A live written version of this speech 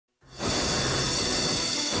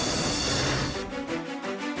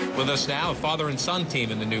With us now, a father and son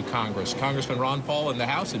team in the new Congress. Congressman Ron Paul in the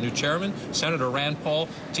House, the new chairman. Senator Rand Paul,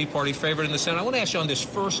 Tea Party favorite in the Senate. I want to ask you, on this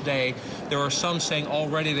first day, there are some saying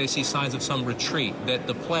already they see signs of some retreat, that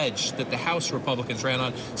the pledge that the House Republicans ran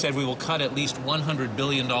on said we will cut at least $100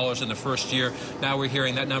 billion in the first year. Now we're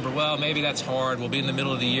hearing that number, well, maybe that's hard. We'll be in the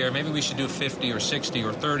middle of the year. Maybe we should do 50 or 60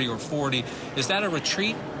 or 30 or 40. Is that a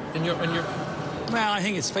retreat in your... Well, I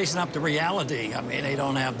think it's facing up to reality. I mean, they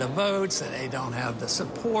don't have the votes, and they don't have the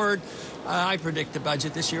support. I predict the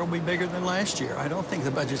budget this year will be bigger than last year. I don't think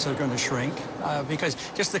the budgets are going to shrink because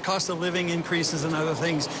just the cost of living increases and other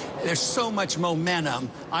things. There's so much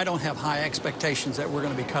momentum. I don't have high expectations that we're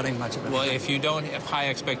going to be cutting much of it. Well, if you don't have high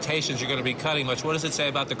expectations, you're going to be cutting much. What does it say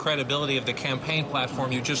about the credibility of the campaign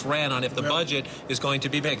platform you just ran on if the budget is going to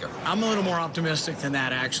be bigger? I'm a little more optimistic than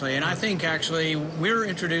that, actually. And I think, actually, we're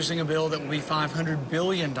introducing a bill that will be $500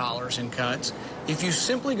 billion in cuts. If you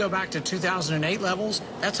simply go back to 2008 levels,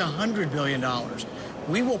 that's $100 billion.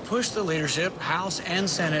 We will push the leadership, House and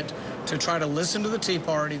Senate, to try to listen to the Tea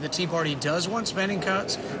Party. The Tea Party does want spending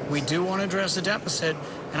cuts. We do want to address the deficit,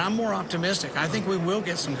 and I'm more optimistic. I think we will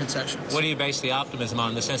get some concessions. What do you base the optimism on,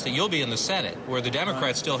 in the sense that you'll be in the Senate, where the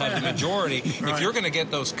Democrats still have the majority? If you're going to get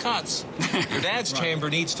those cuts, your dad's chamber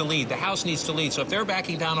needs to lead. The House needs to lead. So if they're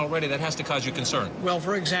backing down already, that has to cause you concern. Well,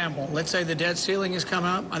 for example, let's say the debt ceiling has come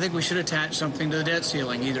up. I think we should attach something to the debt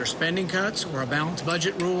ceiling, either spending cuts or a balanced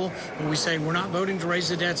budget rule, where we say we're not voting to raise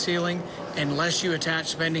the debt ceiling unless you attach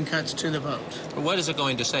spending cuts to the vote. But what is it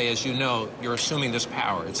going to say? As you know, you're assuming this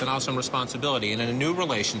power. It's an awesome responsibility. And in a new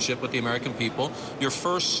relationship with the American people, your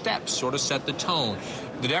first steps sort of set the tone.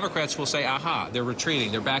 The Democrats will say, aha, they're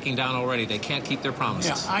retreating. They're backing down already. They can't keep their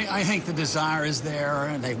promises. Yeah, I think the desire is there,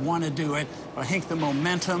 and they want to do it. But I think the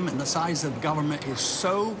momentum and the size of government is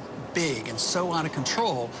so big and so out of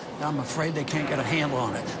control that I'm afraid they can't get a handle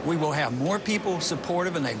on it. We will have more people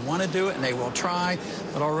supportive, and they want to do it, and they will try.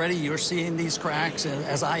 But already you're seeing these cracks,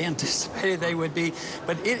 as I anticipated they would be.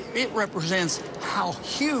 But it represents how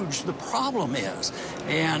huge the problem is.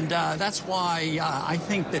 And that's why I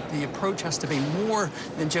think that the approach has to be more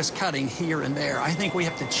than just cutting here and there. I think we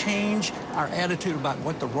have to change our attitude about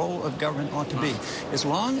what the role of government ought to be. As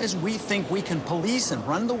long as we think we can police and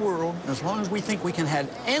run the world, as long as we think we can have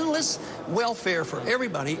endless welfare for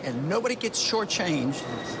everybody and nobody gets shortchanged,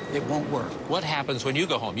 it won't work. What happens when you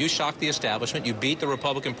go home? You shock the establishment. You beat the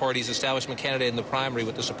Republican Party's establishment candidate in the primary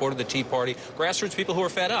with the support of the Tea Party. Grassroots people who are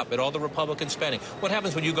fed up at all the Republican spending. What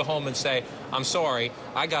happens when you go home and say, I'm sorry,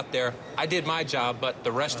 I got there, I did my job, but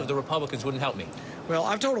the rest of the Republicans wouldn't help me? Well,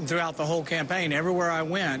 I've told them throughout the whole campaign, everywhere I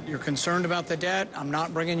went, you're concerned about the debt. I'm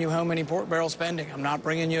not bringing you home any pork barrel spending. I'm not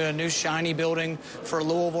bringing you a new shiny building for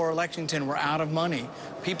Louisville or Lexington. We're out of money.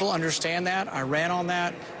 People understand that. I ran on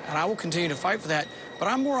that, and I will continue to fight for that. But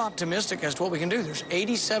I'm more optimistic as to what we can do. There's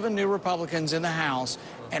 87 new Republicans in the House,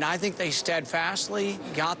 and I think they steadfastly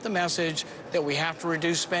got the message that we have to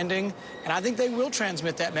reduce spending. And I think they will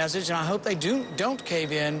transmit that message, and I hope they don't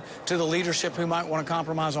cave in to the leadership who might want to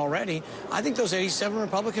compromise already. I think those 87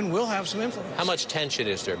 Republicans will have some influence. How much tension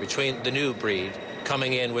is there between the new breed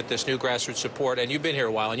coming in with this new grassroots support, and you've been here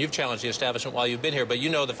a while, and you've challenged the establishment while you've been here, but you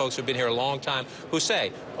know the folks who've been here a long time who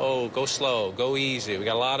say, oh, go slow, go easy. We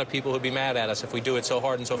got a lot of people who'd be mad at us if we do it so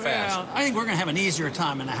hard and so fast. Well, I think we're going to have an easier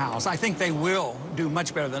time in the House. I think they will do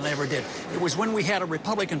much better than they ever did. It was when we had a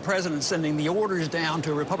Republican president sending the orders down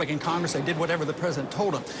to a Republican Congress, they did whatever the president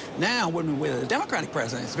told them. Now, when we with a Democratic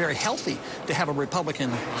president, it's very healthy to have a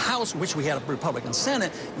Republican House, which we had a Republican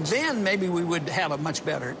Senate. Then maybe we would have a much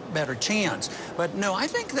better chance. But no, I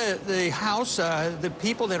think the House, the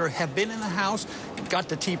people that have been in the House got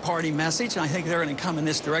the Tea Party message, and I think they're going to come in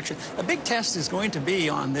this direction. A big test is going to be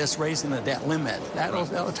on this raising the debt limit.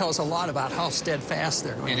 That'll tell us a lot about how steadfast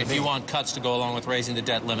they're going to be. And if you want cuts to go along with raising the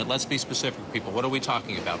debt limit, let's be specific, people. What are we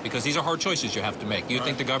talking about? Because these are hard choices you have to make. You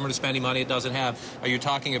think the government is spending money it doesn't have. Are you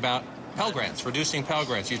talking about Pell Grants, reducing Pell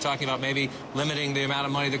Grants? You're talking about maybe limiting the amount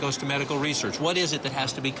of money that goes to medical research. What is it that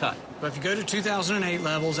has to be cut? But if you go to 2008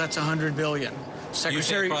 levels, that's $100 billion. You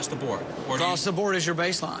say across the board? Across the board is your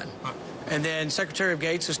baseline. And then Secretary of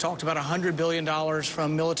Gates has talked about $100 billion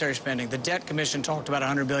from military spending. The Debt Commission talked about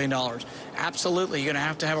 $100 billion. Absolutely, you're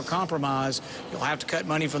going to have a compromise. You'll have to cut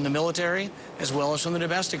money from the military as well as from the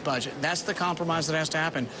domestic budget. That's the compromise that has to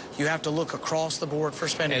happen. You have to look across the board for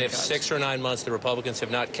spending And if cuts. 6 or 9 months the Republicans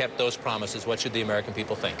have not kept those promises, what should the American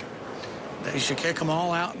people think? They should kick them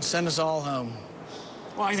all out and send us all home.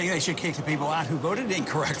 Well, I think they should kick the people out who voted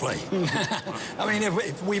incorrectly. I mean,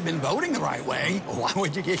 if we've been voting the right way, why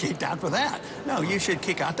would you get kicked out for that? No, you should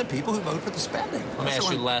kick out the people who vote for the spending. Let me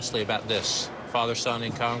ask you lastly about this. Father-son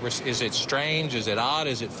in Congress, is it strange? Is it odd?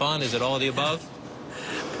 Is it fun? Is it all of the above?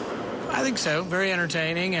 I think so. Very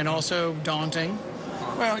entertaining and also daunting.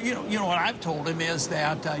 Well, you know what I've told him is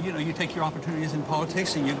that, you take your opportunities in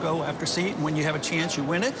politics and you go after seat, and when you have a chance, you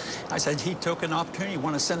win it. I said he took an opportunity,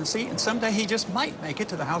 won a Senate seat, and someday he just might make it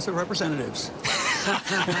to the House of Representatives.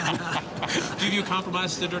 Do you view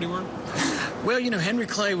compromise as a dirty word? Well, Henry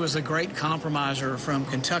Clay was a great compromiser from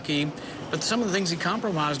Kentucky, but some of the things he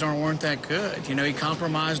compromised on weren't that good. He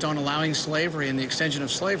compromised on allowing slavery and the extension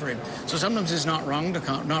of slavery. So sometimes it's not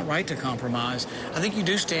right to compromise. I think you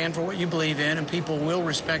do stand for what you believe in, and people will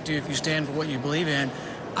respect you if you stand for what you believe in.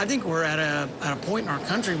 I think we're at a point in our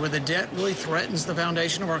country where the debt really threatens the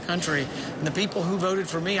foundation of our country. And the people who voted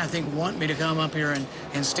for me, I think, want me to come up here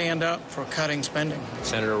and stand up for cutting spending.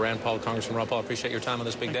 Senator Rand Paul, Congressman Rand Paul, I appreciate your time on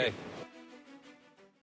this big day.